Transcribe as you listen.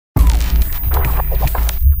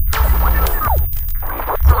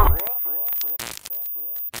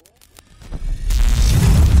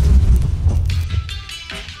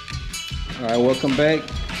welcome back.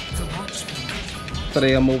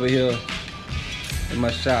 Today I'm over here in my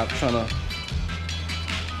shop trying to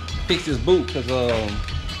fix this boot because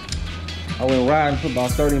I went riding for about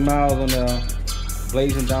 30 miles on the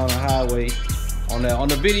blazing down the highway on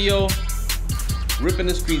the video, ripping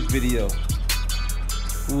the streets video.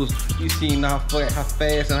 You seen how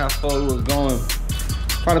fast and how slow it was going.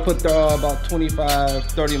 Probably put about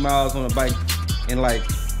 25-30 miles on the bike in like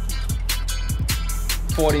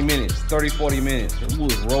 40 minutes, 30-40 minutes. It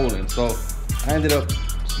was rolling, so I ended up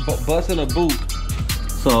busting a boot.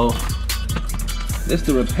 So this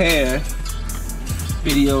the repair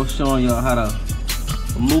video showing y'all how to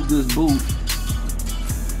remove this boot,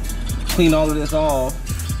 clean all of this off,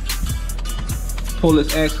 pull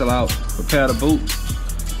this axle out, repair the boot,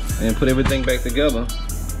 and put everything back together.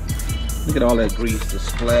 Look at all that grease just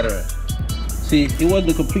splattering. See, it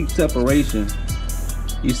wasn't a complete separation.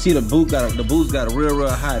 You see the boot's got real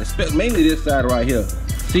high, mainly this side right here.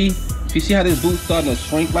 See, if you see how this boot's starting to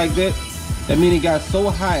shrink like that, that means it got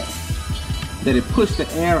so hot that it pushed the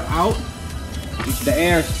air out. The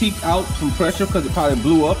air seeped out from pressure because it probably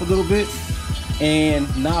blew up a little bit, and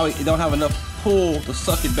now it don't have enough pull to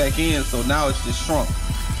suck it back in, so now it's just shrunk.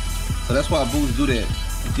 So that's why boots do that.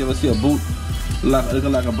 If you ever see a boot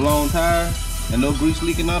looking like a blown tire and no grease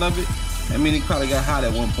leaking out of it, that means it probably got hot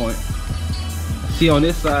at one point. See, on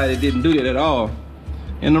this side it didn't do that at all,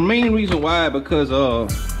 and the main reason why, because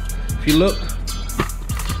if you look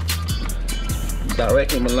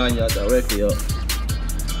directly, I'm gonna line y'all directly up.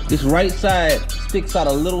 This right side sticks out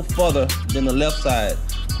a little further than the left side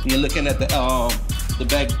when you're looking at the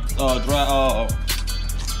back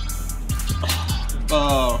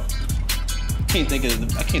I can't think of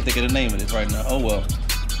the name of this right now. Oh well.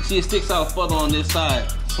 See, it sticks out further on this side,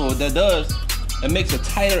 so what that does, it makes a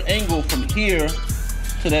tighter angle from here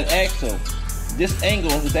to that axle. This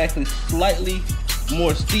angle is actually slightly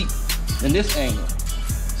more steep than this angle,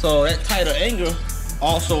 so that tighter angle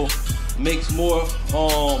also makes more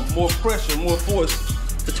pressure, more force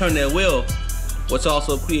to turn that wheel, which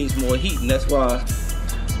also creates more heat, and that's why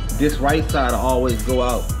this right side will always go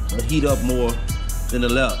out or heat up more than the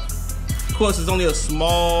left. Of course, there's only a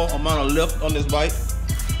small amount of lift on this bike,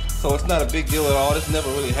 so it's not a big deal at all. This never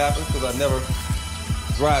really happens because I never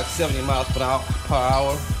drive 70 miles per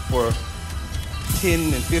hour for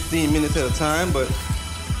 10 and 15 minutes at a time, but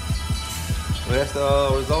that's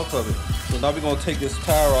the result of it. So now we're gonna take this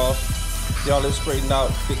tire off, get all this straightened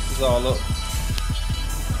out, fix this all up.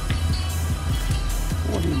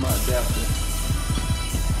 I want to use my adapter.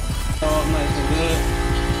 All nice and good.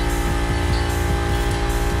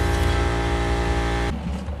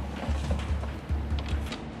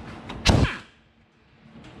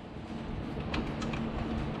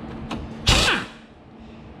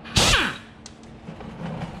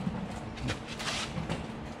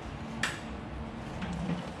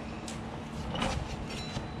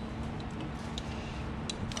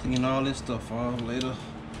 Clean all this stuff off later.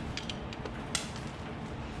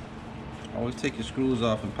 Always take your screws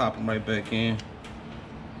off and pop them right back in.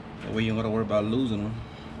 That way you don't gotta worry about losing them.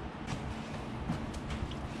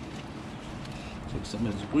 Take some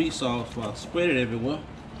of this grease off while I spread it everywhere.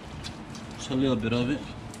 Just a little bit of it.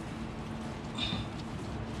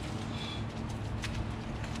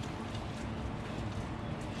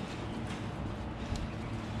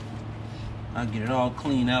 I'll get it all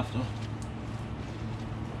clean after.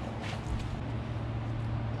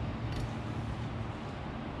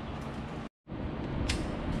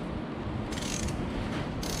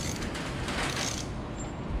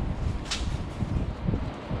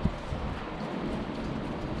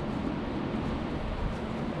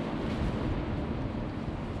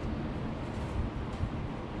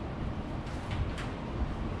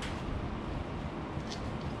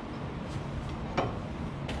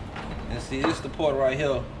 See, this is the part right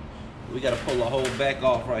here. We gotta pull the whole back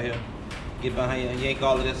off right here. Get behind here and yank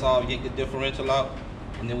all of this off, yank the differential out,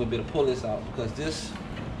 and then we'll be able to pull this out, because this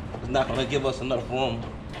is not gonna give us enough room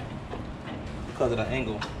because of the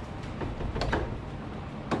angle.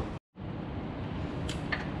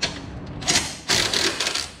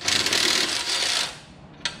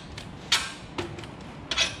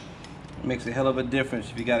 It makes a hell of a difference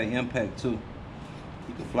if you got an impact too.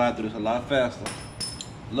 You can fly through this a lot faster.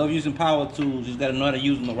 Love using power tools, you just gotta know how to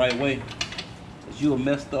use them the right way, because you'll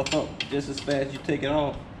mess stuff up just as fast as you take it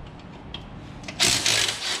off.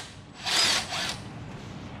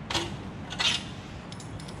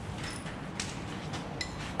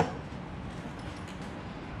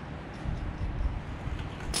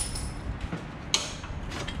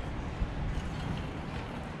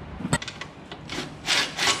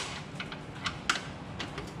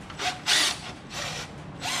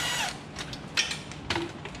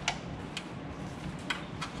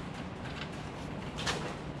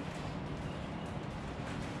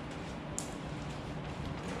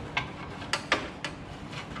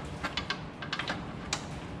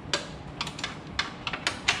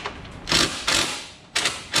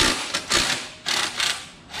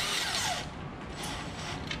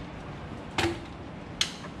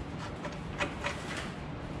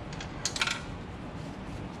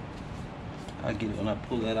 get it when I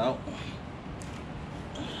pull that out.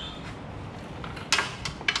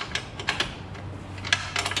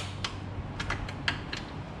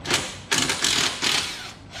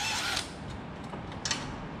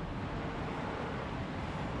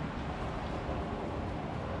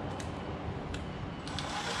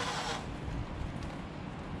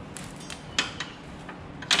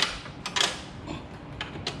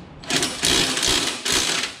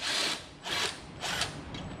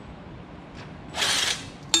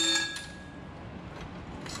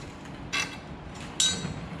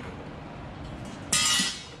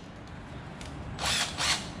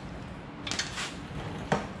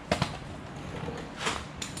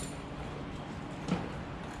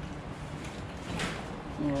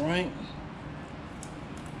 All right.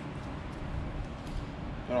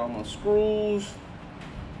 Got all my screws.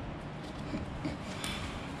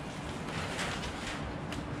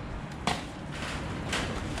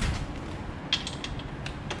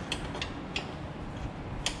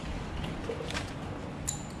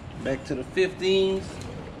 Back to the 15s.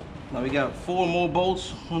 Now we got 4 more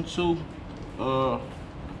bolts. 1, 2,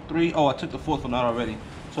 3. Oh, I took the 4th one out already.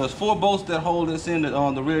 So it's 4 bolts that hold this in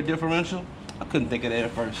the rear differential. I couldn't think of that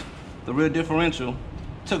at first. The rear differential.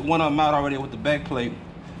 Took one of them out already with the back plate.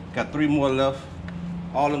 Got 3 more left.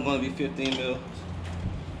 All of them gonna be 15 mil.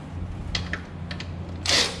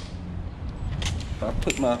 If I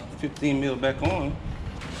put my 15 mil back on,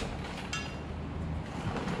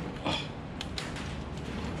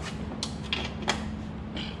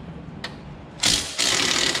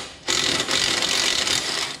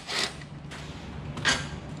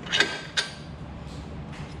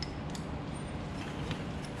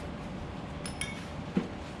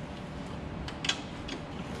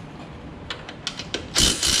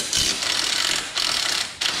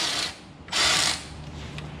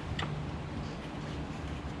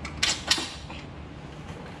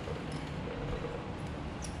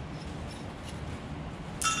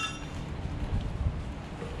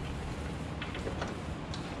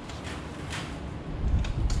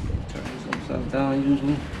 down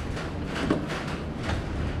usually.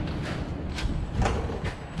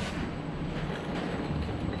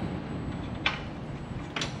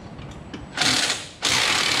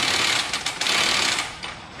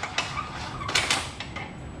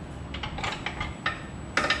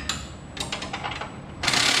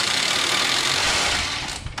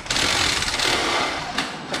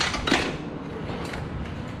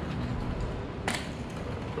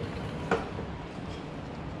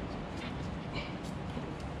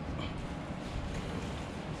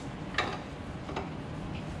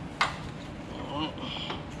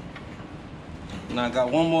 Now I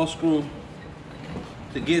got one more screw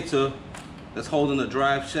to get to that's holding the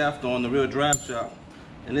drive shaft on, the rear drive shaft.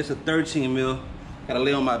 And it's a 13 mil. Gotta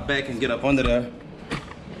lay on my back and get up under there.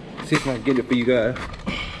 See if I can get it for you guys.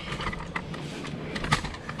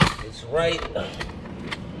 It's right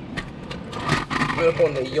up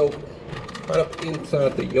on the yoke, right up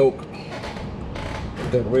inside the yoke,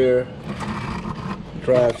 the rear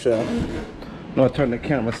drive shaft. No, I turned the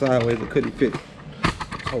camera sideways, it couldn't fit this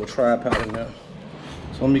whole tripod in there.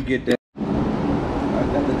 So let me get that. I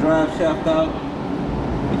got the drive shaft out.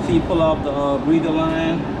 You see, pull off the breather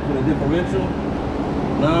line for the differential.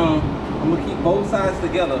 Now I'm gonna keep both sides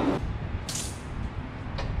together.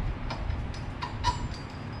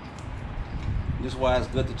 This is why it's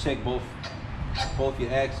good to check both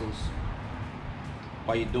your axles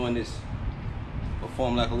while you're doing this.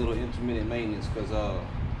 Perform like a little intermittent maintenance, because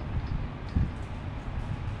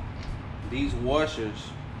these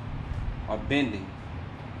washers are bending,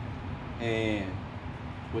 and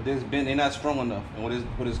with this bend, they're not strong enough. And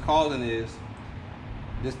what it's causing is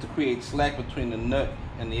this to create slack between the nut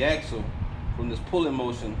and the axle from this pulling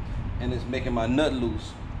motion, and it's making my nut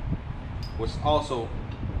loose, which also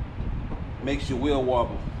makes your wheel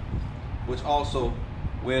wobble, which also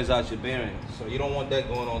wears out your bearings. So you don't want that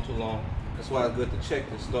going on too long. That's why it's good to check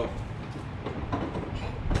this stuff.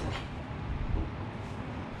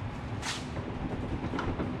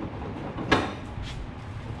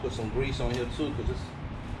 Put some grease on here too, because it's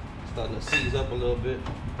starting to seize up a little bit.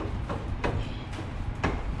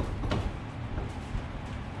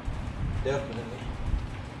 Definitely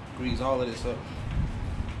grease all of this up.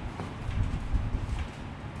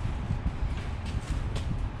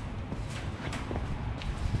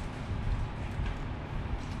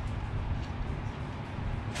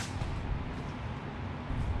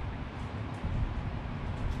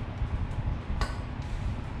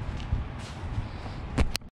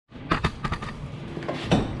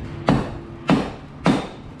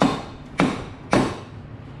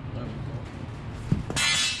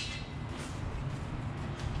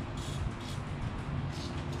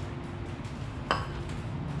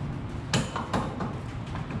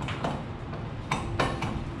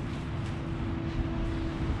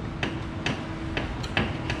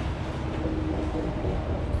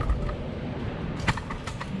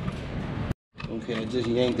 just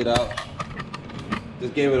yanked it out.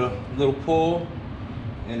 Just gave it a little pull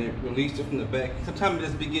and it released it from the back. Sometimes it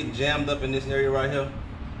just be getting jammed up in this area right here.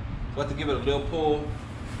 So I have to give it a little pull.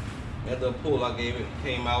 After the pull I gave it,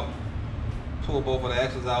 came out, pulled both of the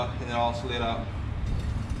axles out, and it all slid out.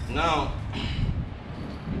 Now,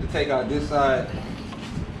 to take out this side,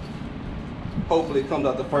 hopefully it comes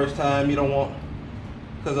out the first time. You don't want,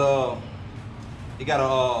 because you got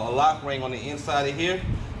a lock ring on the inside of here.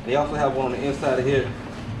 They also have one on the inside of here.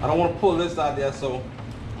 I don't want to pull this out there, so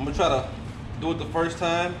I'm gonna try to do it the first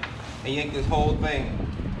time and yank this whole thing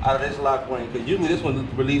out of this lock ring, because usually this one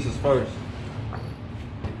releases first.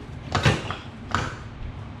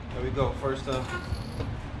 There we go, first time.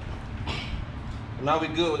 Now we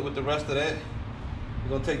good with the rest of that. We're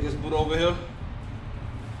gonna take this boot over here.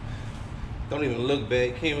 Don't even look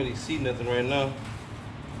bad, can't really see nothing right now.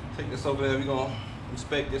 Take this over there, we're gonna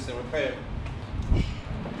inspect this and repair it.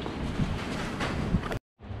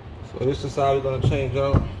 So this is how we're gonna change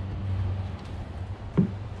out.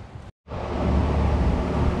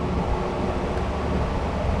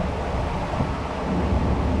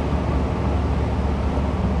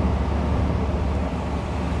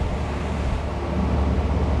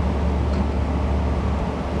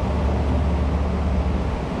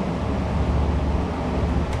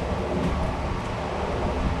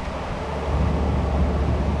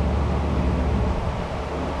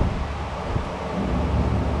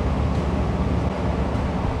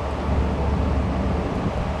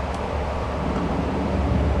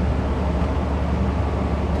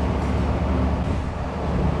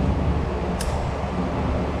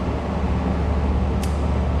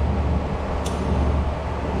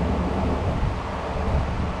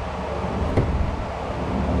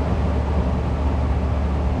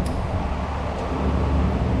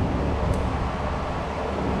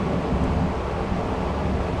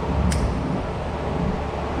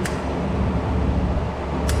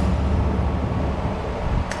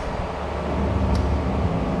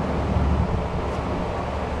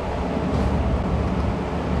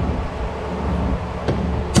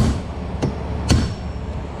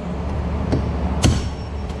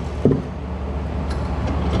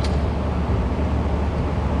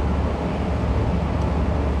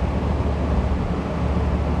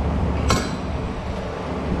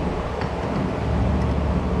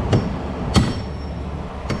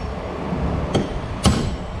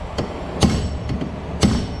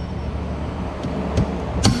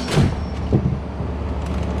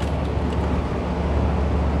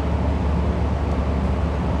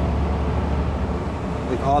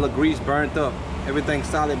 All the grease burnt up. Everything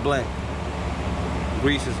solid black.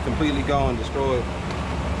 Grease is completely gone, destroyed.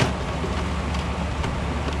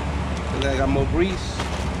 And then I got more grease,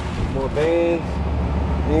 more bands,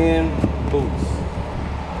 and boots.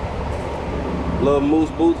 Love Moose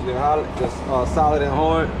boots. They're just solid and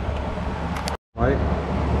hard. Right?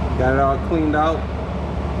 Got it all cleaned out.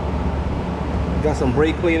 Got some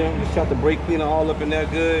brake cleaner. Just shot the brake cleaner all up in there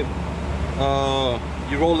good.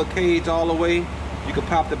 You roll the cage all the way. You can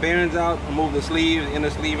pop the bearings out, remove the sleeve, the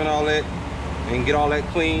inner sleeve and all that, and get all that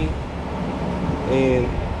clean. And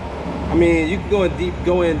I mean, you can go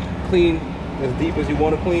in clean as deep as you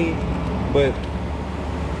want to clean, but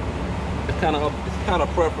it's kind of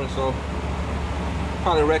preference. So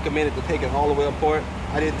probably recommend it to take it all the way apart.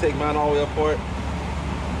 I didn't take mine all the way apart.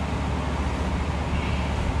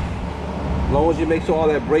 As long as you make sure all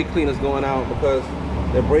that brake cleaner is going out, because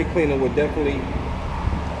the brake cleaner would definitely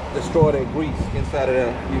destroy that grease inside of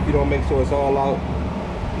there. If you don't make sure it's all out,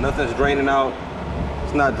 nothing's draining out,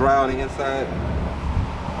 it's not dry on the inside.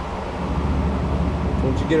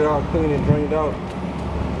 Once you get it all clean and drained out,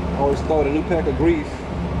 always start a new pack of grease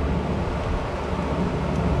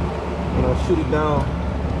and I'll shoot it down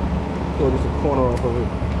till just a corner off of it.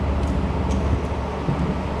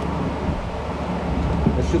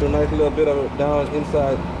 And shoot a nice little bit of it down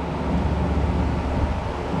inside.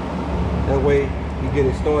 That way you get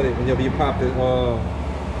it started whenever you pop the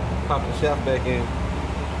shaft back in.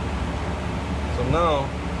 So now,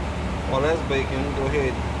 while that's baking, go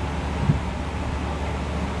ahead,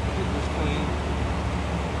 get this clean.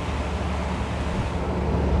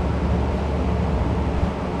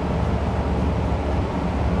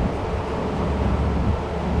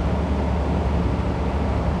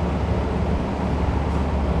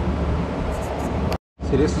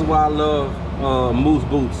 See, this is why I love Moose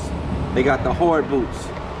boots. They got the hard boots.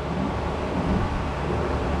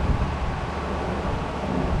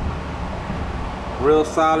 Real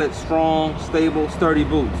solid, strong, stable, sturdy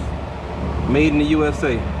boots. Made in the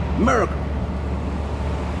USA. America.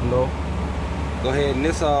 You know. Go ahead, and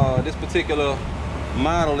this particular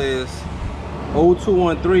model is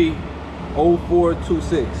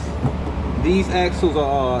 0213-0426. These axles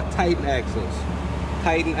are Titan axles.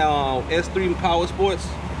 Titan S3 Power Sports.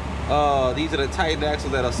 These are the Titan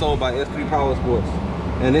axles that are sold by S3 Power Sports.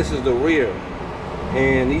 And this is the rear.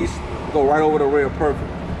 And these go right over the rear, perfect.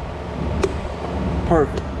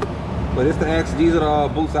 Perfect. But it's the axle. These are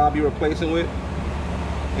the boots I'll be replacing with.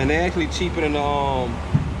 And they're actually cheaper than the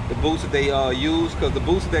boots that they use, because the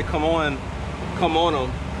boots that come on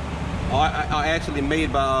them are actually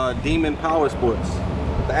made by Demon Power Sports.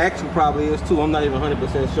 The Axel probably is too. I'm not even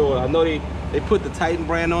 100% sure. I know they put the Titan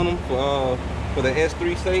brand on them for the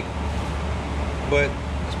S3 sake, but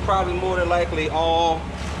it's probably more than likely all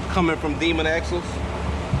coming from Demon axles.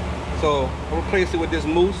 So I'll replace it with this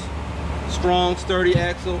Moose, strong, sturdy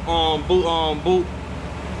axle. Boot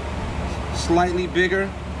slightly bigger,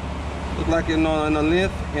 look like in the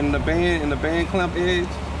length and the band clamp edge,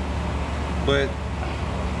 but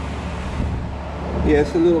yeah,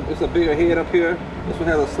 it's a bigger head up here. This one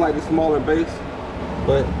has a slightly smaller base,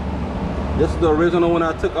 but this is the original one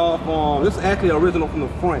I took off. This is actually original from the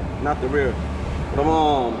front, not the rear. But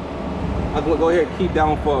I'm gonna go ahead and keep that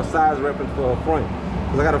one for a size reference for the front,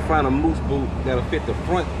 because I gotta find a Moose boot that'll fit the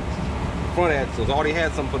front axles. I already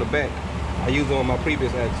had some for the back. I used them on my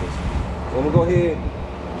previous axles. So I'm gonna go ahead,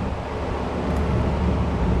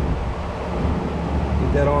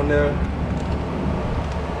 get that on there.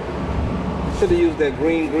 Should have used that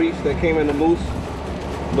green grease that came in the Moose,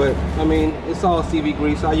 but I mean, it's all CV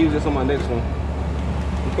grease. I'll use this on my next one.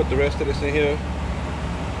 And put the rest of this in here.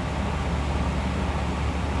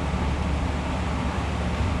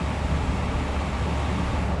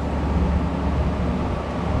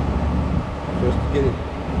 Just to get it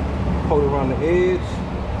coated around the edge.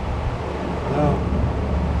 Now,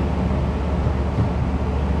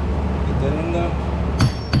 get that in there.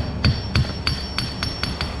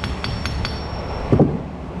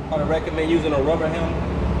 I would recommend using a rubber hem,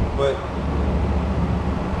 but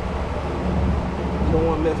you don't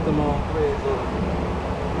want to mess them on threads up.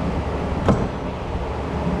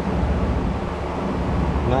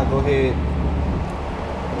 Now go ahead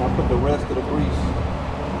and I'll put the rest of the grease.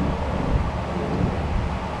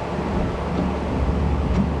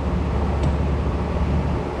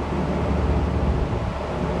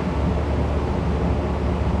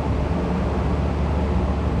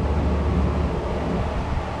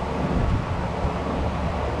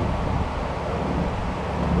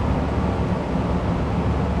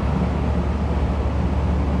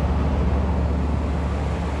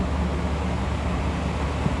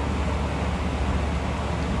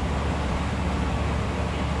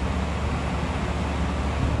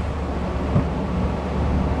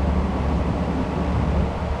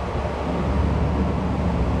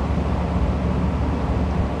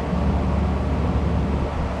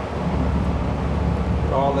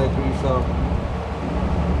 All that grease up.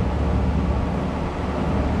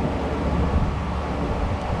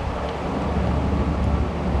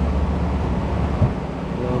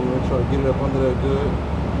 Now I'm gonna try to get it up under there good.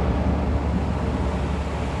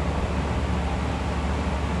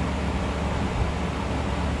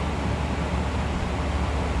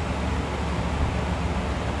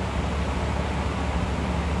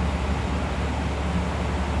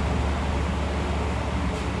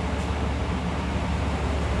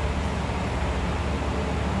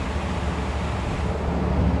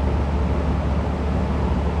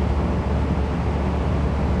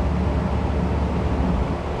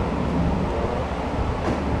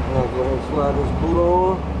 Slide this boot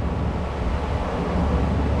on.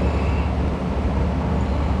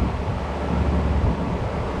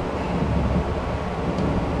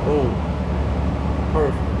 Boom.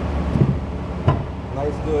 Perfect.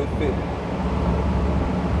 Nice good fit.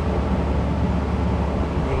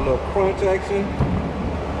 Get a little crunch action.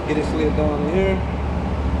 Get it slid down in here.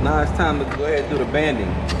 Now it's time to go ahead and do the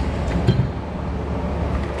banding.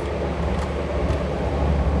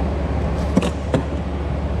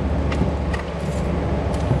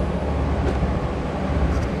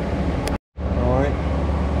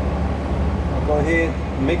 Go ahead,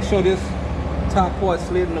 make sure this top part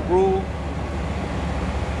slid in the groove.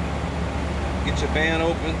 Get your band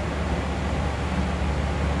open.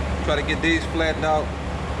 Try to get these flattened out.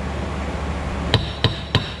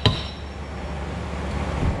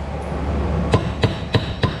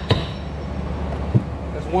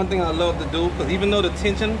 That's one thing I love to do, because even though the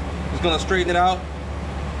tension is going to straighten it out,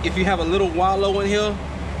 if you have a little wallow in here,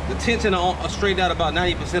 the tension will straighten out about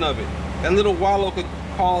 90% of it. That little wallow could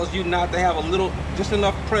cause you not to have just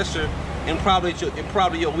enough pressure in probably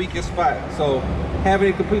your weakest spot. So having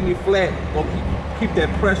it completely flat will keep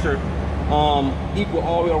that pressure equal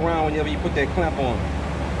all the way around whenever you put that clamp on.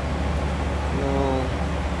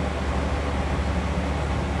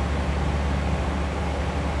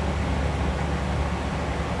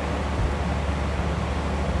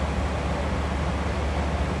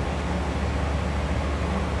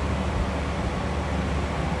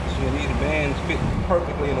 So these bands fit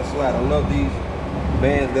perfectly in the slide. I love these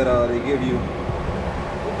bands that they give you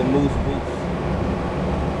with the moose boots.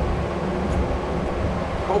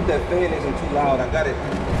 Hope that fan isn't too loud. I got it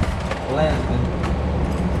blasting.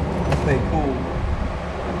 Stay cool.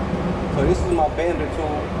 So this is my bander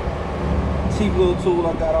tool. Cheap little tool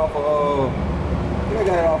I got off of I think I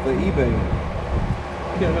got it off of eBay.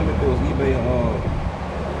 I can't remember if it was eBay or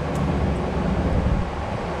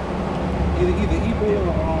either eBay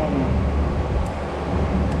or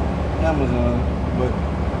Amazon. But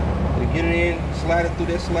to get it in, slide it through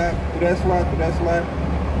that slide, through that slide, through that slide,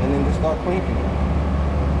 and then just start cranking.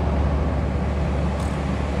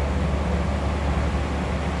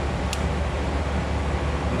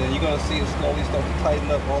 Then you're gonna see it slowly start to tighten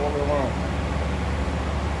up all the way around.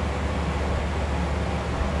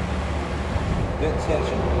 Good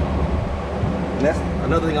tension. And that's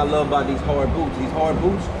another thing I love about these hard boots. These hard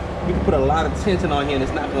boots, you can put a lot of tension on here and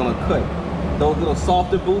it's not gonna cut. Those little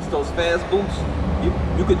softer boots, those fast boots,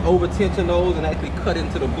 you could over tension those and actually cut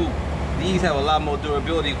into the boot. These have a lot more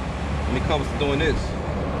durability when it comes to doing this.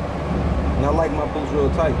 And I like my boots real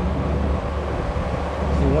tight.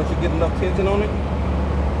 See, once you get enough tension on it,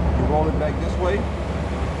 roll it back this way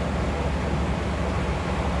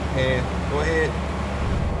and go ahead,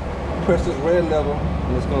 press this red lever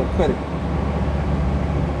and it's going to cut it.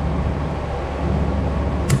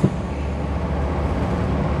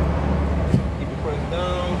 Keep it pressed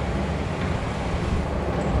down.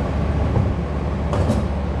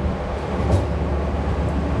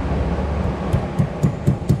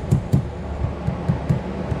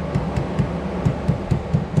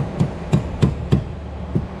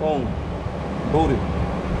 Boom. Booted.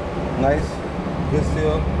 Nice. Good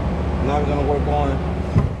seal. Now we're gonna work on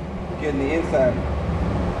getting the inside.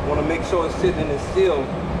 Want to make sure it's sitting in this seal.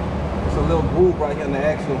 It's a little groove right here in the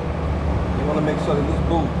axle. You want to make sure that this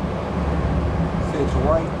boot sits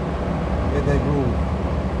right at that groove.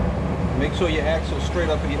 Make sure your axle's straight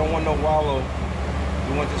up. If you don't want no wallow,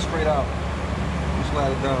 you want this straight out. You slide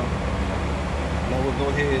it down. Now we'll go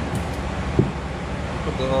ahead and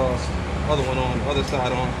put the other one on, the other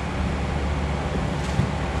side on.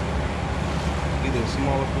 Either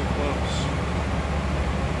smaller boot clamps.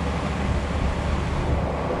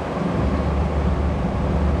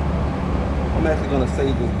 I'm actually gonna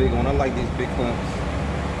save this big one. I like these big clamps.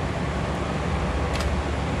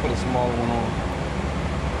 Put a smaller one on.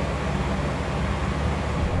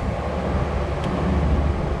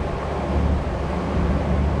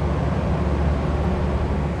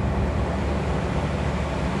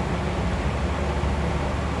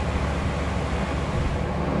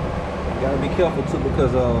 Gotta be careful too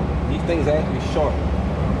because these things are actually sharp.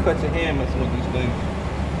 You cut your hand messing with these things.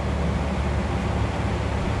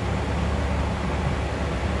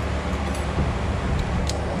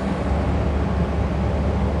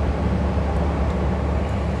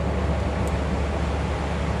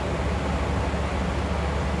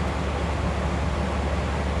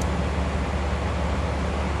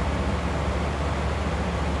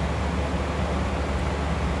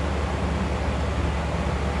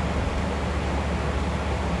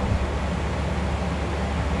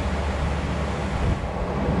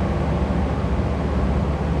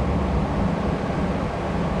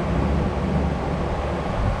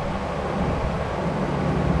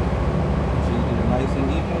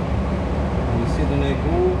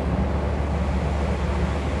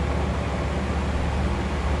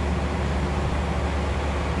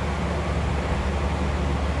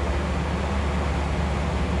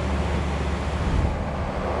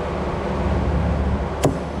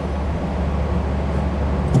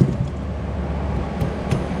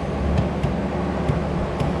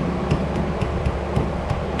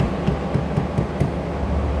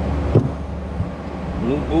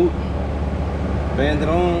 New boot, band it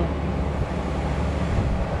on,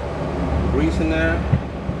 grease in there,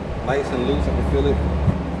 nice and loose, I can feel it.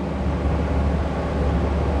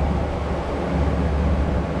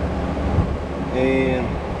 And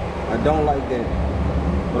I don't like that.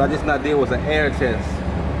 What I just not did was an air test.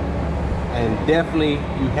 And definitely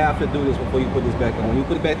you have to do this before you put this back on. When you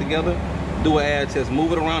put it back together, do an air test,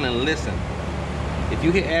 move it around and listen. If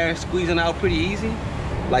you hear air squeezing out pretty easy,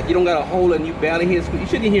 like you don't got a hole and you barely hear squeeze, you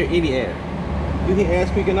shouldn't hear any air. You hear air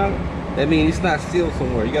squeaking out, that means it's not sealed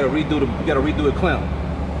somewhere. You gotta redo the clamp.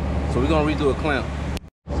 So we're gonna redo a clamp.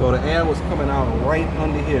 So So the air was coming out right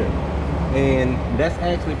under here. And that's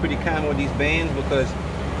actually pretty common with these bands because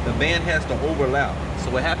the band has to overlap. So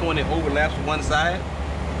what happens when it overlaps one side,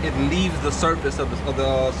 it leaves the surface of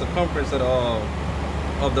the circumference of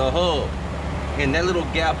the hub. And that little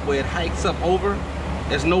gap where it hikes up over,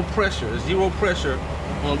 there's no pressure, there's zero pressure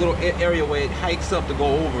on a little area where it hikes up to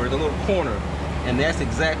go over, the little corner. And that's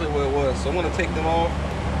exactly where it was. So I'm gonna take them off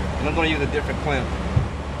and I'm gonna use a different clamp.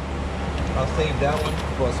 I'll save that one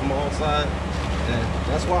for a small side. And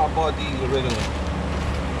that's why I bought these originally.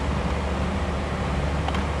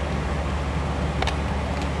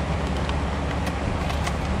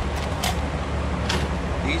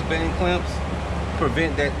 These band clamps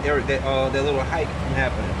prevent that area, that little hike from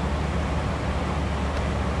happening.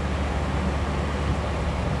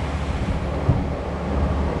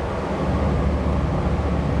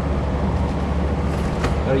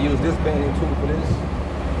 I use this banding tool for this,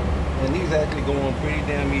 and these actually go on pretty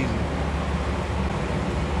damn easy.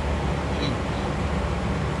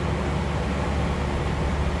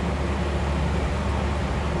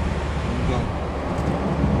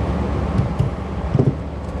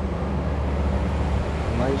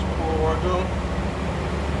 Nice pull right there.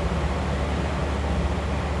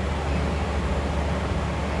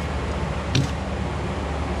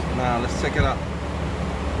 Now let's check it out.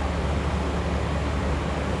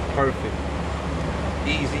 Perfect.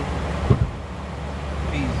 Easy.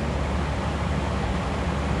 Easy.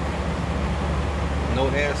 No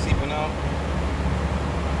air seeping out.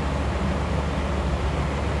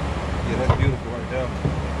 Yeah, that's beautiful right there. Go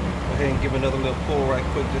ahead and give another little pull right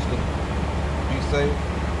quick just to be safe.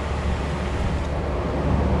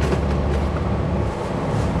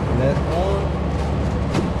 And that's on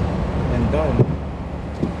and done.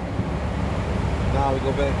 Now we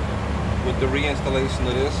go back with the reinstallation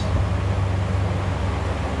of this.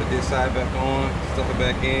 Put this side back on, stuff it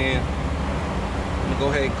back in. I'm gonna go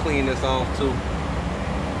ahead and clean this off too.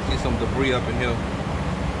 See some debris up in here.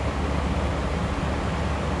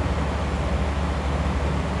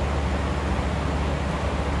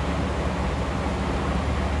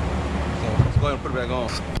 So let's go ahead and put it back on.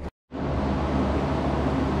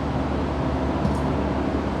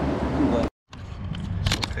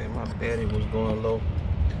 Okay, my battery was going low.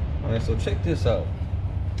 Alright, so check this out.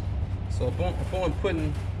 So if I'm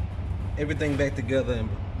putting everything back together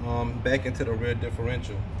and back into the rear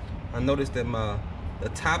differential, I noticed that the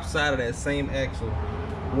top side of that same axle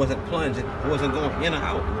wasn't plunging, it wasn't going in or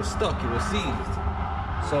out, it was stuck, it was seized.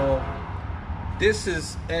 So this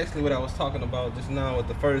is actually what I was talking about just now with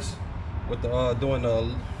doing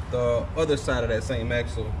the other side of that same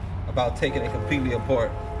axle, about taking it completely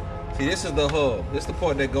apart. See, this is the hub. This is the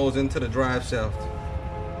part that goes into the drive shaft.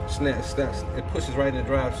 It pushes right in the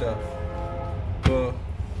drive shaft.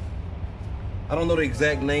 I don't know the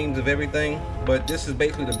exact names of everything, but this is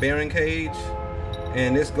basically the bearing cage,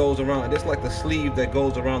 and this goes around. This is like the sleeve that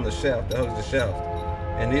goes around the shaft, that hugs the shaft,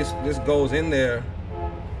 and this goes in there,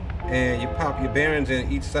 and you pop your bearings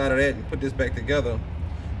in each side of that and put this back together.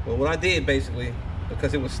 But what I did basically,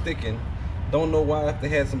 because it was sticking, don't know why, if they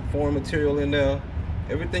had some foreign material in there.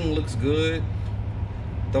 Everything looks good.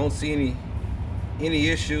 Don't see any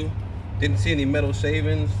issue. Didn't see any metal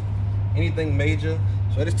shavings, anything major.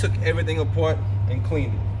 So I just took everything apart and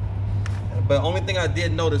cleaned it. But the only thing I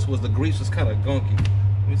did notice was the grease was kind of gunky.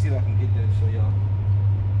 Let me see if I can get that to show y'all.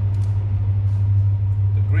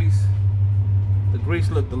 The grease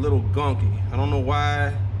looked a little gunky. I don't know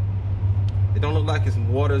why. It don't look like it's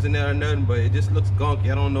waters in there or nothing, but it just looks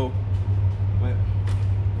gunky. I don't know. But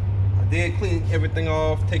I did clean everything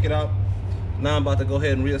off, take it out. Now I'm about to go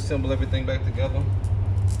ahead and reassemble everything back together.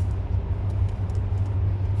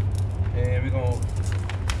 And we're gonna,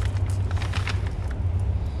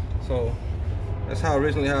 so that's how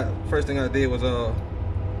originally, first thing I did was I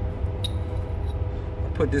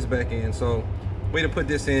put this back in. So way to put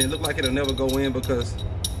this in, it looked like it'll never go in because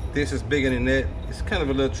this is bigger than that. It's kind of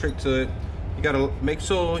a little trick to it. You gotta make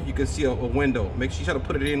sure you can see a window. Make sure you try to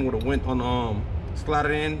put it in with a slide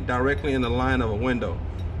it in directly in the line of a window.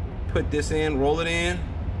 Put this in, roll it in,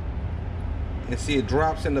 and see it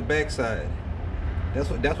drops in the backside. That's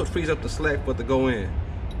what frees up the slack for it to go in.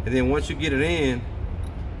 And then once you get it in,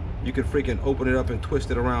 you can freaking open it up and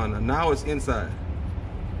twist it around. Now it's inside.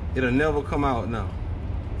 It'll never come out now.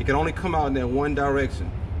 It can only come out in that one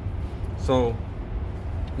direction. So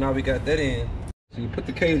now we got that in. So you put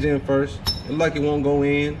the cage in first. It look like it won't go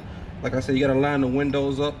in. Like I said, you gotta line the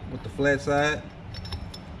windows up with the flat side.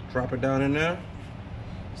 Drop it down in there.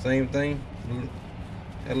 Same thing.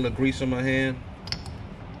 Had a little grease on my hand.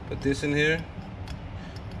 Put this in here.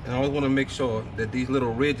 And I always want to make sure that these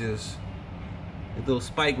little ridges There's little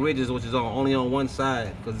spike ridges, which is only on one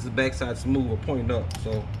side because this backside smooth or pointed up.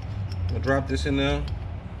 So I'm gonna drop this in there.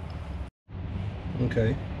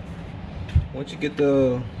 Okay. Once you get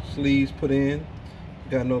the sleeves put in,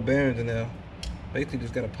 you got no bearings in there. Basically,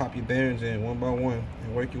 just gotta pop your bearings in one by one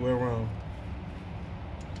and work your way around.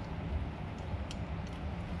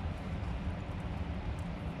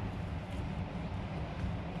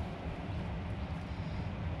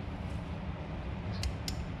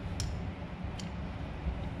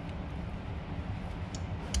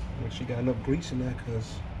 Make sure you got enough grease in there,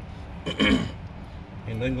 cause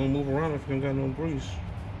ain't nothing gonna move around if you ain't got no grease.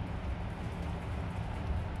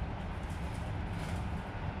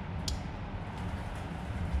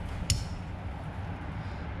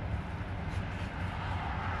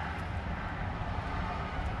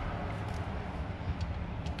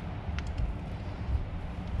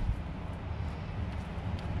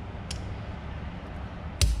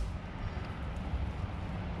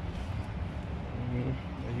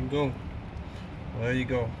 Go. Well, there you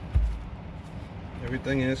go.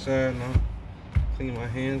 Everything inside now. Clean my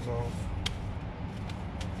hands off.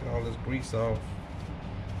 Get all this grease off.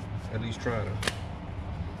 At least try to.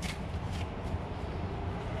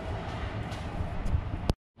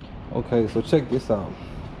 Okay, so check this out.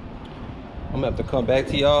 I'm gonna have to come back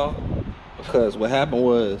to y'all because what happened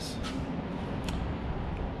was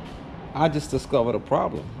I just discovered a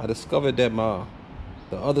problem. I discovered that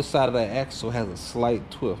the other side of that axle has a slight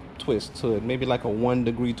twist to it, maybe like a 1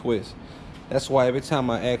 degree twist. That's why every time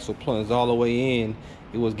my axle plunged all the way in,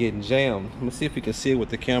 it was getting jammed. Let me see if you can see it with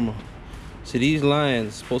the camera. See, these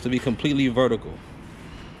lines supposed to be completely vertical,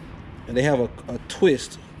 and they have a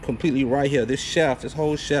twist completely right here. This shaft, this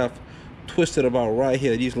whole shaft, twisted about right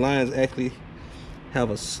here. These lines actually have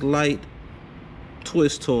a slight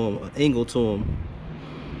twist to them, an angle to them.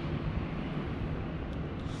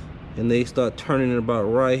 And they start turning it about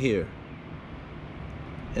right here,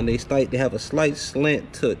 and they have a slight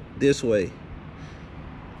slant to it this way,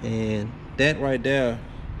 and that right there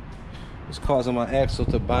is causing my axle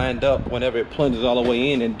to bind up whenever it plunges all the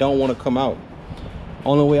way in and don't want to come out.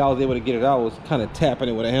 Only way I was able to get it out was kind of tapping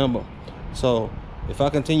it with a hammer. So if I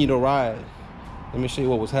continue to ride, let me show you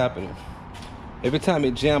what was happening. Every time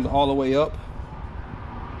it jammed all the way up,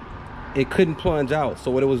 it couldn't plunge out. So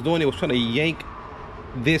what it was doing, it was trying to yank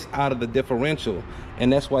this out of the differential,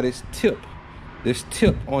 and that's why this tip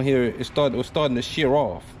on here was starting to shear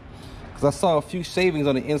off, because I saw a few shavings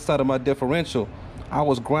on the inside of my differential. I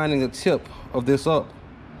was grinding the tip of this up.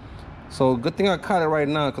 So good thing I caught it right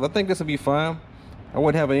now, because I think this will be fine. I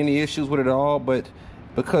wouldn't have any issues with it at all, but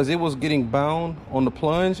because it was getting bound on the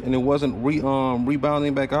plunge and it wasn't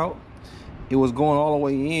rebounding back out, it was going all the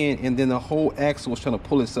way in, and then the whole axle was trying to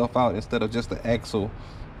pull itself out instead of just the axle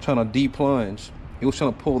trying to de-plunge. It was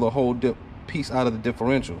trying to pull the whole piece out of the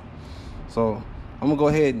differential. So I'm gonna go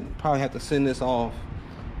ahead and probably have to send this off.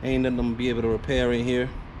 Ain't nothing I'm gonna be able to repair in here.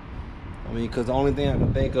 I mean, because the only thing I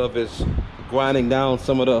can think of is grinding down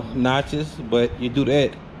some of the notches, but you do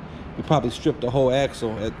that, you probably strip the whole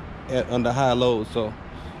axle under high load. So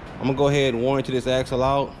I'm gonna go ahead and warranty this axle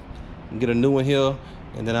out and get a new one here,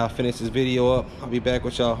 and then I'll finish this video up. I'll be back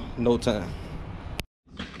with y'all in no time.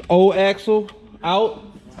 Old axle out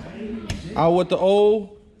with the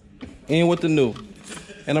old, in with the new.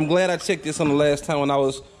 And I'm glad I checked this on the last time when I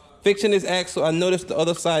was fixing this axle. I noticed the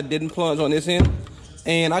other side didn't plunge on this end,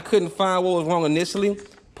 and I couldn't find what was wrong initially.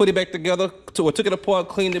 Put it back together, took it apart,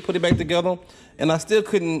 cleaned it, put it back together, and I still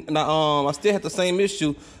couldn't. And I still had the same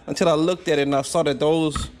issue until I looked at it and I saw that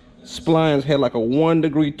those splines had like a 1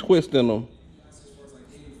 degree twist in them.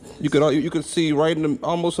 You could see right in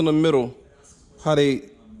almost in the middle how they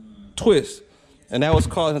twist. And that was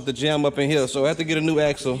causing it to jam up in here. So I have to get a new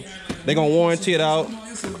axle. They're gonna warranty it out.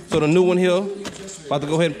 So the new one here, about to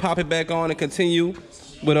go ahead and pop it back on and continue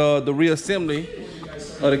with the reassembly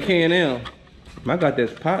of the K&M. I got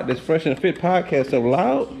this Fresh and Fit podcast up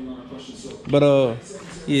loud. But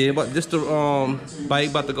yeah, but just the bike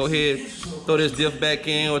about to go ahead, throw this diff back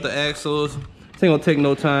in with the axles. This ain't gonna take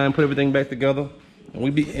no time. Put everything back together, and we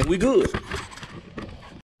good.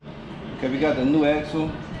 Okay, we got the new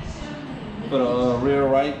axle for the rear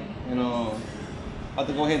right, and I have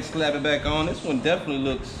to go ahead and slap it back on. This one definitely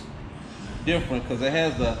looks different because it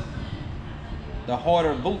has the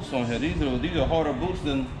harder boots on here. These are harder boots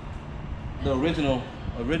than the original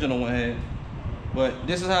one had. But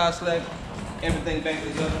this is how I slap everything back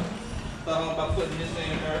together. Start off by putting this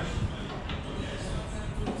in first.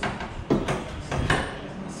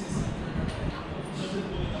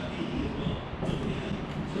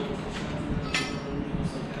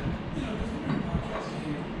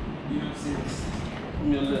 Give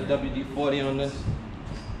me a little WD-40. 40 on this.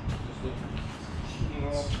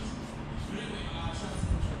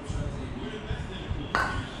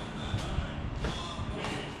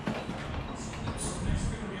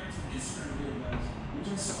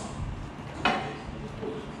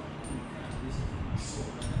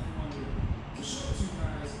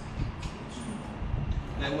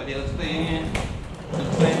 That way they'll stay in.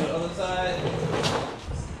 Just stay on the other side.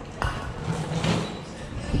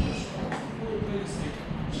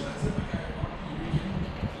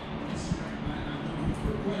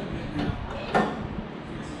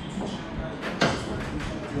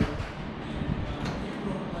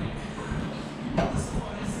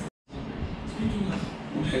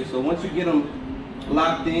 Okay, so once you get them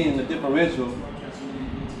locked in the differential,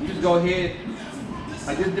 you just go ahead.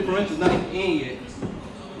 Like this differential's not even in yet.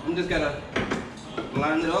 I'm just gotta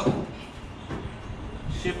line it up,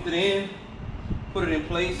 shift it in, put it in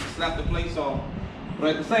place, slap the place on.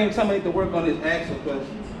 But at the same time, I need to work on this axle because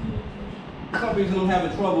for some reason I'm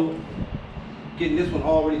having trouble getting this one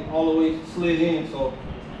all the way slid in. So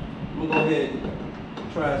I'm gonna go ahead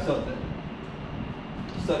and try something.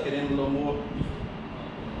 Suck it in a little more.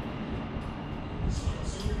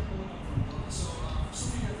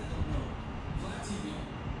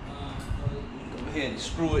 Go ahead and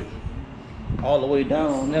screw it all the way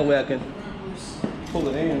down. That way I can pull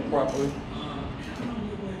it in properly.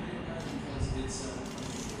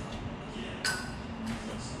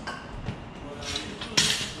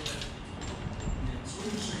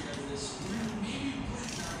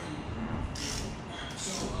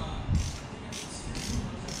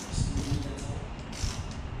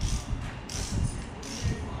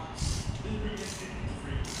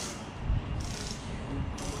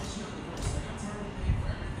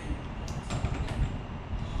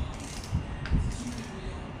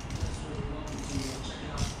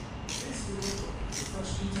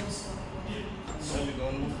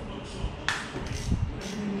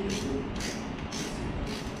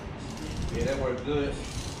 Yeah, that worked good.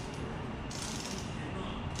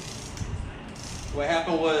 What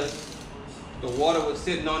happened was the water was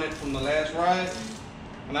sitting on it from the last ride,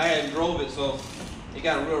 and I hadn't drove it, so it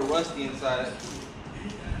got real rusty inside.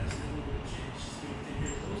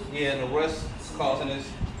 Yeah, the rust is causing this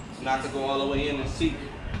not to go all the way in the seat.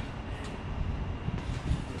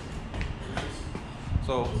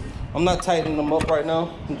 So I'm not tightening them up right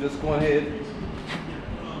now. I'm just going ahead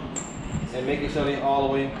and making sure they all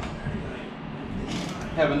the way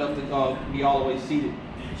have enough to be all the way seated.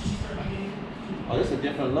 Oh, this is a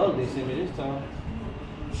different lug they sent me this time.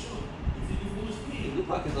 It looks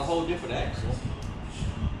like it's a whole different axle.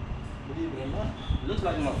 Believe it or not. It looks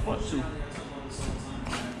like my front too.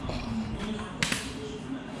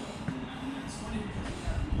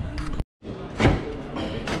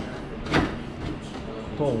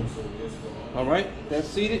 Boom. All right, that's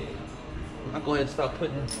seated. I'll go ahead and start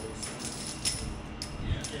putting.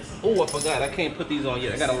 Oh, I forgot. I can't put these on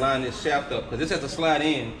yet. I gotta line this shaft up because this has to slide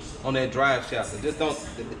in on that drive shaft. So just don't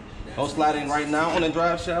slide in right now on the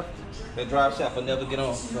drive shaft. That drive shaft will never get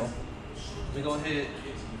on. So we go ahead.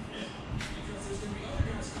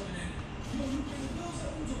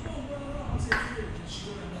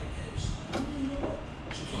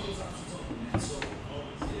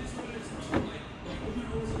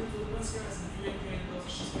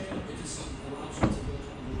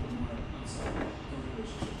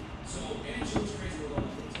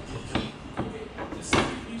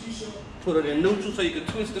 Put it in neutral so you can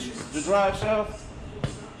twist the drive shaft,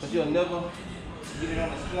 but you'll never get it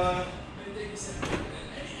on the spline.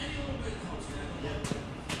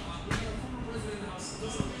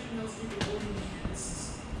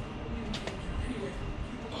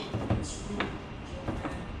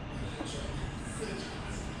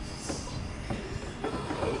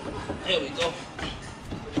 There we go.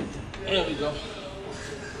 There we go. All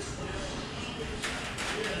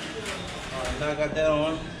right, now I got that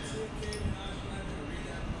on.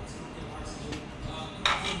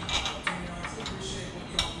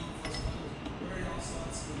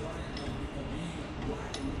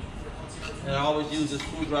 And I always use the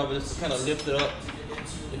screwdriver just to kind of lift it up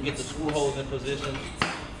to get the screw holes in position.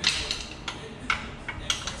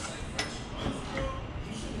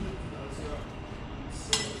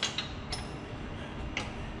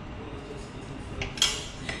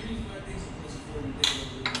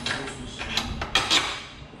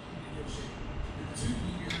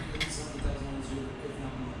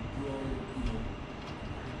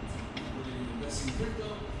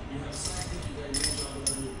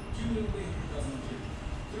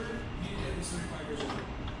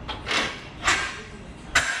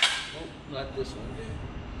 Not this one.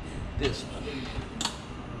 This one.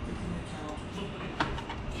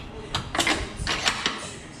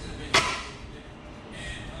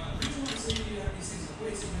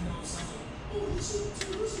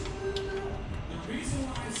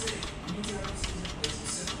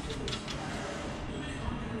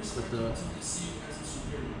 Put the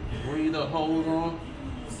breather hose on.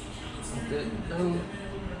 Get done.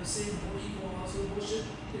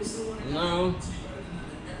 Now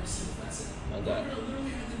I got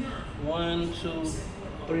 1, 2,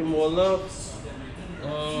 3 more left.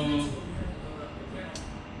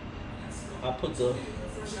 I put the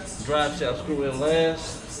drive shaft screw in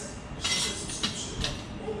last,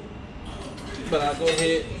 but I'll go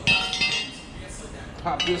ahead,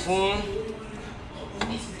 pop this on.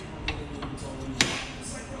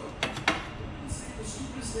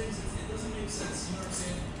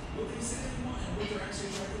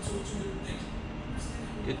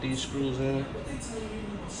 Get these screws in.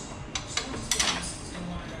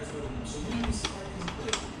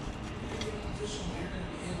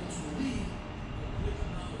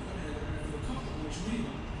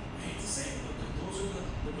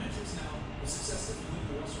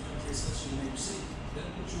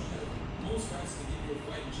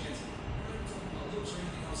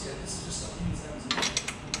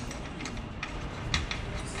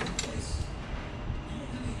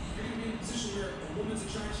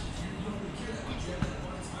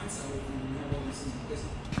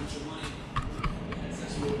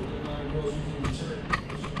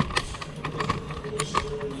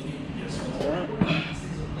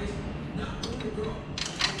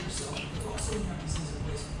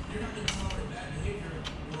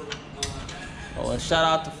 Oh, and shout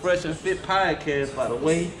out to Fresh and Fit Podcast, by the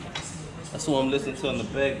way. That's what I'm listening to in the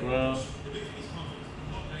background.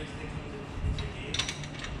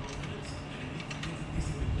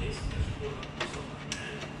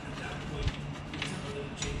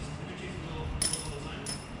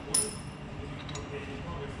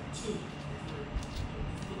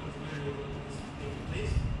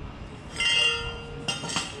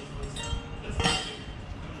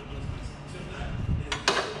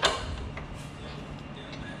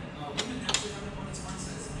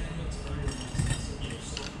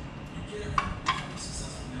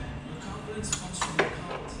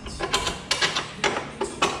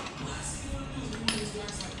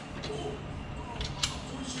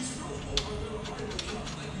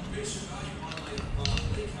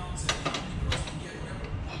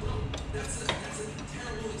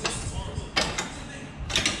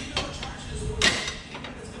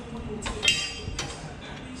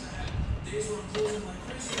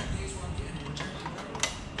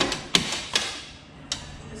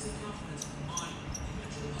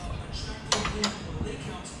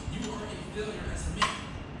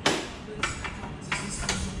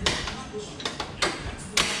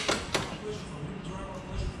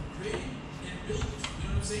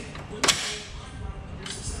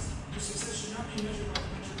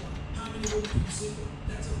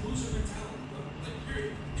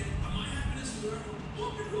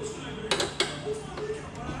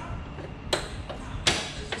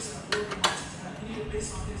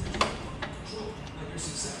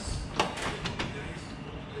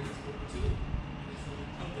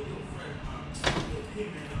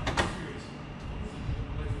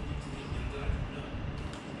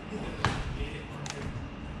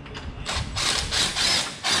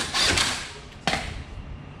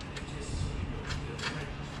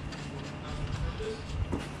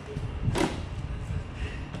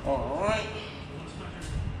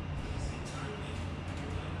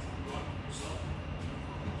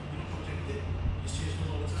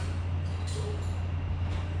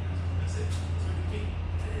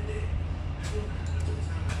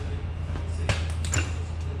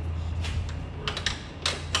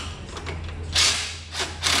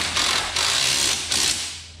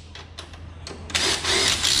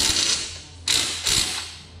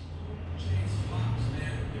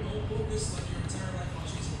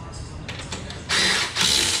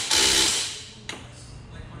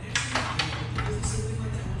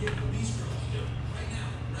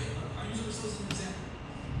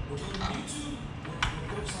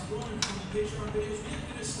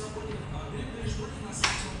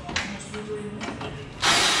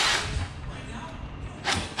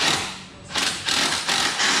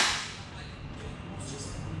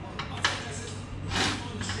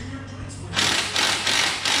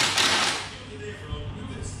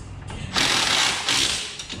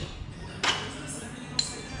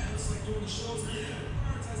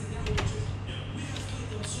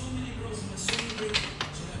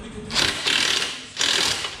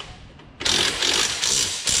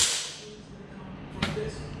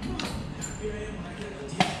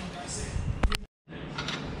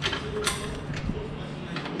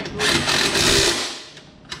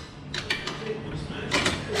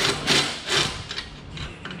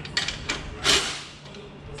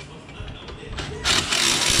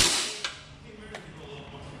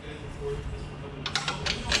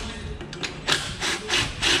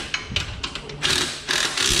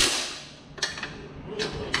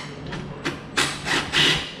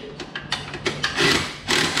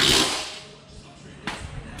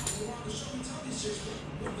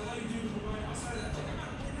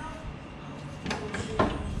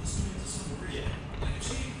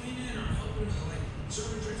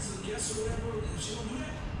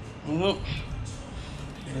 Yep.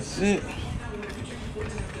 That's it.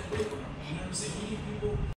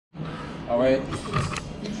 All right.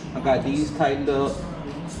 I got these tightened up.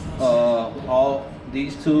 All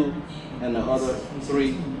these two and the other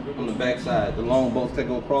three on the back side. The long bolts that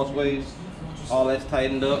go crossways. All that's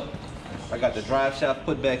tightened up. I got the drive shaft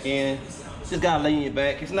put back in. Just gotta lay it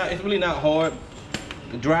back. It's really not hard.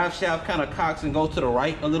 The drive shaft kind of cocks and goes to the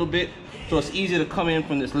right a little bit, so it's easier to come in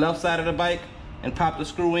from this left side of the bike and pop the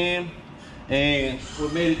screw in. And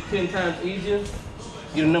what made it 10 times easier,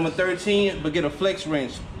 get a number 13, but get a flex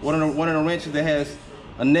wrench. One of the wrenches that has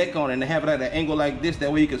a neck on it, and have it at an angle like this.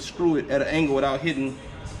 That way you can screw it at an angle without hitting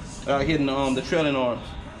the trailing arms.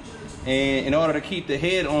 And in order to keep the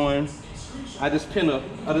head on, I just pin a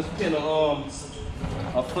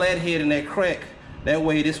flat head in that crack. That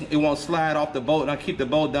way it won't slide off the bolt, and I keep the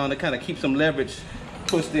bolt down to kind of keep some leverage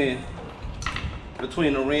pushed in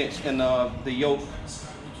between the wrench and the yoke,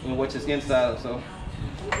 and which is inside. So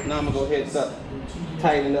now I'm gonna go ahead and start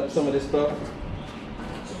tightening up some of this stuff.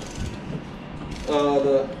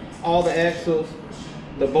 All the axles,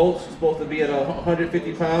 the bolts are supposed to be at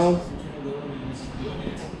 150 pounds.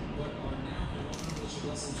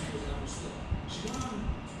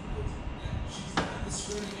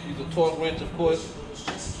 Use a torque wrench, of course.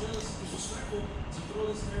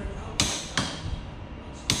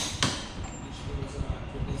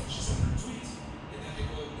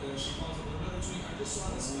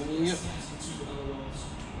 Yep.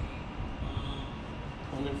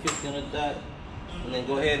 150 on the dot. And then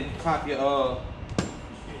go ahead and pop your what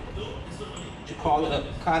you call it, a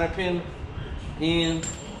cotter pin in.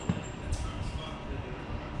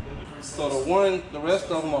 So the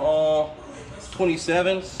rest of them are all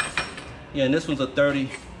 27s. Yeah, and this one's a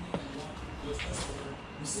 30.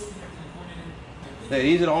 Yeah,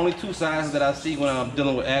 these are the only two sizes that I see when I'm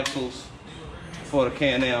dealing with axles for the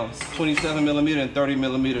Can-Am. 27 millimeter and 30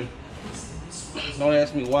 millimeter. Don't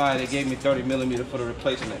ask me why they gave me 30 millimeter for the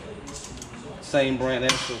replacement. Same brand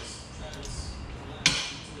axle.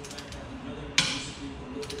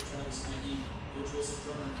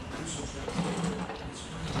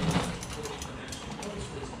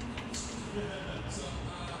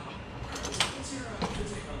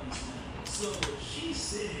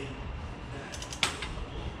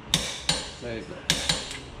 There you go.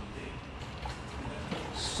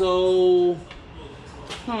 So,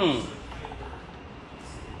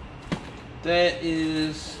 that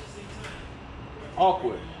is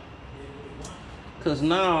awkward, because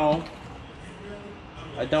now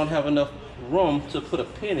I don't have enough room to put a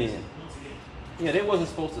pin in. Yeah, they wasn't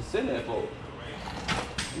supposed to send that bolt.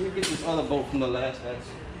 Let me get this other bolt from the last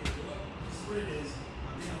axle.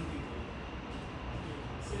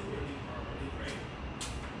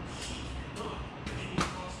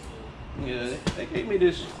 Yeah, they gave me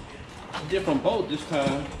this different bolt this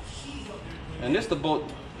time, and this is the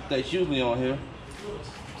bolt that's usually on here.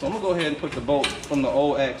 So I'm gonna go ahead and put the bolt from the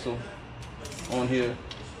old axle on here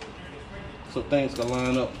so things can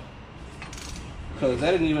line up, because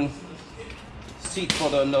that didn't even seat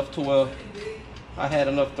further enough to where I had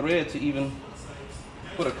enough thread to even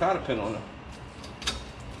put a cotter pin on it.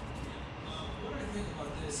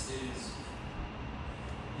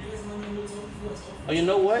 Oh, you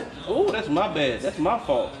know what? Oh, that's my bad. That's my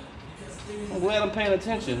fault. I'm glad I'm paying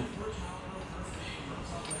attention.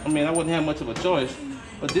 I mean, I wouldn't have much of a choice,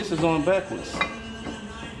 but this is on backwards.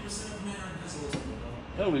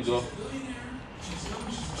 There we go.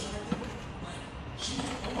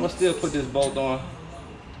 I'm gonna still put this bolt on.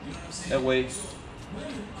 That way, I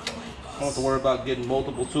don't have to worry about getting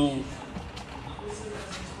multiple tools.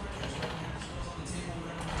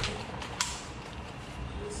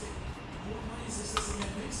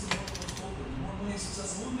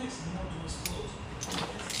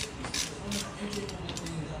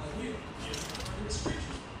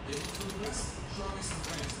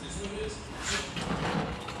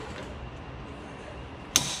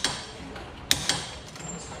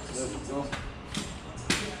 There we go.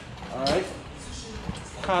 All right.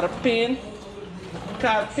 Cotter pin.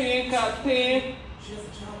 Cotter pin. Cotter pin.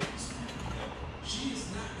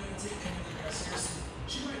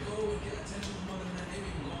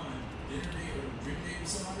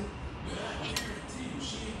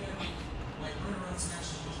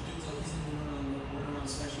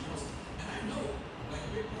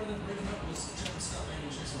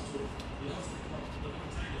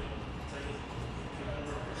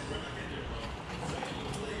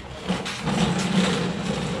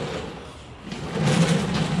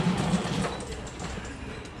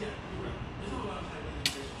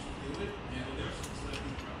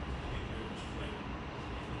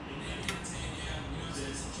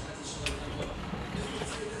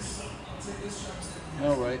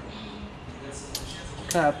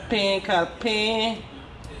 Got a pin, got a pin,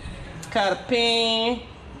 got a pin.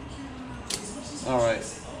 All right.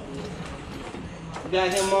 Got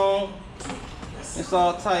him on. It's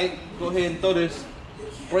all tight. Go ahead and throw this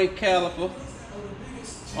brake caliper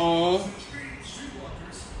on. I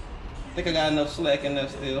think I got enough slack in there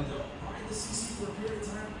still.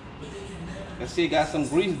 I see it got some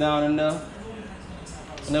grease down in there.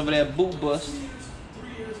 Whenever that boot bust.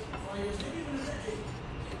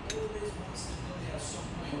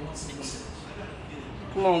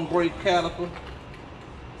 Come on, brake caliper.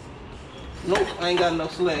 Nope, I ain't got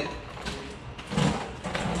enough slack.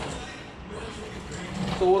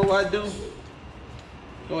 So what do?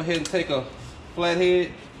 Go ahead and take a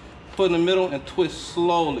flathead, put in the middle, and twist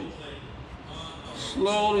slowly.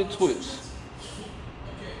 Slowly twist.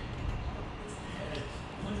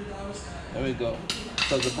 There we go.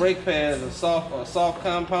 Because the brake pad is a soft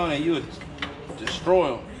compound, and you would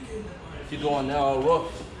destroy them if you're going there all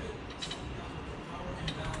rough.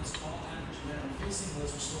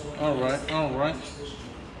 All right, all right.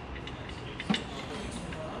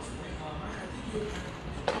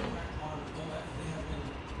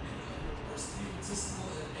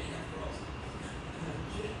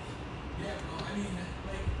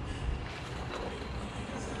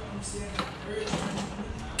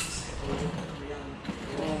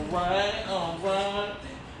 All right.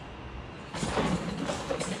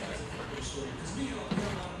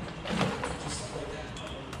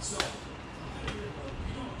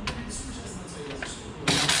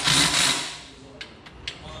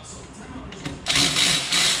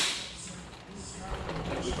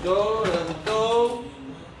 There we go.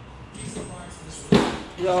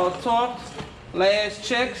 Y'all talked. Last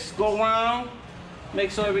checks, go around.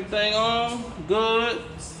 Make sure everything on. Good.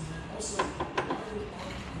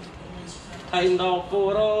 Tightened all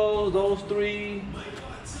 4 of those 3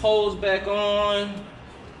 holes back on.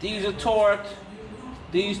 These are torqued.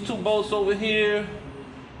 These 2 bolts over here.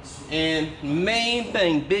 And main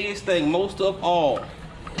thing, biggest thing, most of all,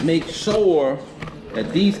 make sure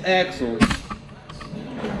that these axles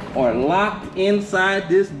are locked inside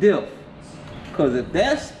this diff. Because if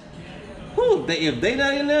that's, if they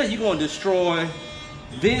not in there, you're gonna destroy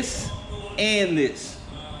this and this.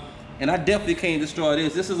 And I definitely can't destroy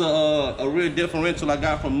this. This is a real differential I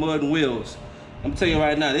got from Mud and Wheels. I'm telling you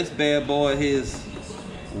right now, this bad boy is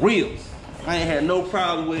real. I ain't had no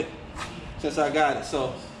problem with it since I got it.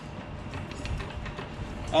 So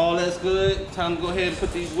all that's good. Time to go ahead and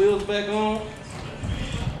put these wheels back on.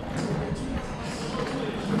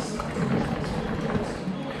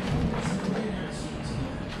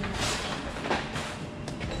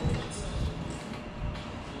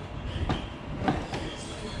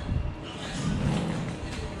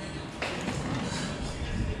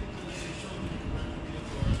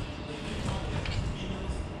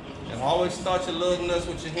 Always start your lug nuts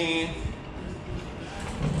with your hand.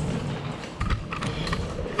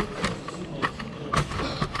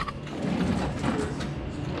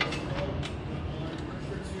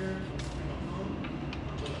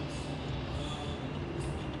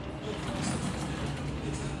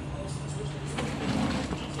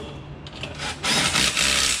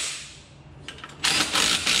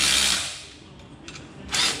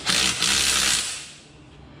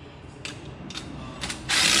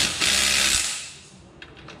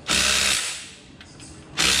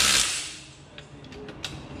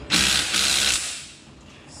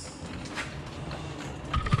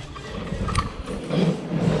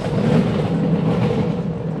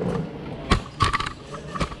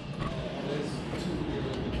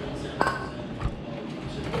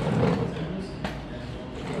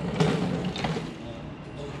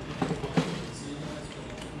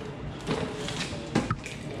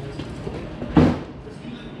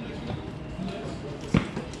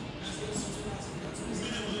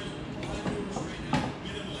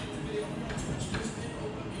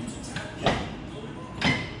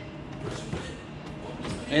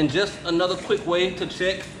 And just another quick way to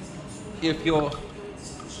check if your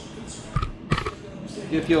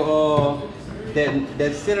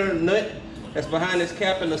that center nut that's behind this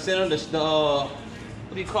cap in the center, what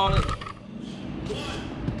do you call it?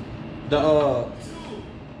 What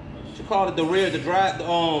you call it? The rear, the drive,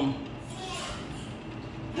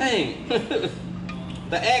 dang,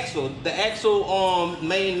 the axle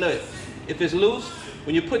main nut. If it's loose,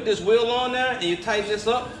 when you put this wheel on there and you tighten this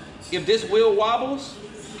up, if this wheel wobbles,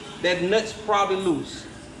 that nut's probably loose.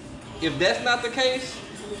 If that's not the case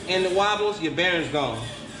and it wobbles, your bearing's gone.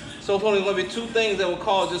 So it's only going to be 2 things that will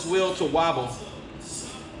cause this wheel to wobble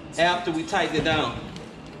after we tighten it down.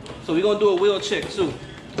 So we're going to do a wheel check too.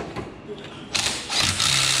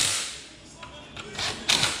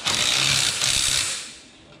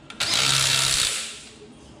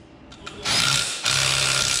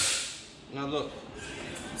 look.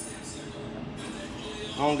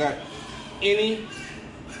 I don't got any,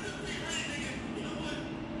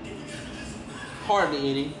 hardly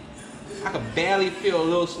any. I could barely feel a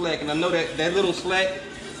little slack, and I know that that little slack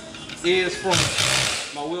is from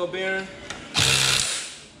my wheel bearing.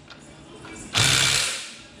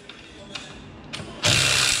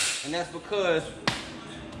 And that's because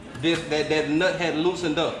that nut had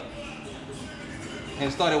loosened up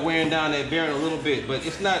and started wearing down that bearing a little bit. But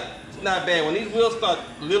it's not bad. When these wheels start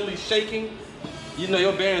literally shaking, you know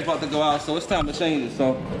your bearing's about to go out, so it's time to change it.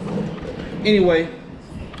 So anyway,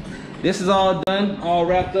 this is all done, all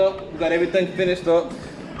wrapped up. We got everything finished up.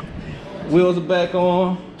 Wheels are back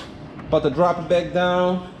on. About to drop it back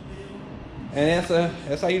down. And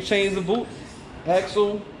that's how you change the boot.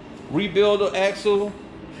 Axle, rebuild the axle.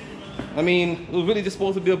 I mean, it was really just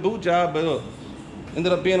supposed to be a boot job, but look,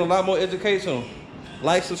 ended up being a lot more educational.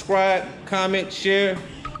 Like, subscribe, comment, share.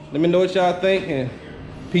 Let me know what y'all think, and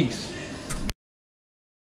peace.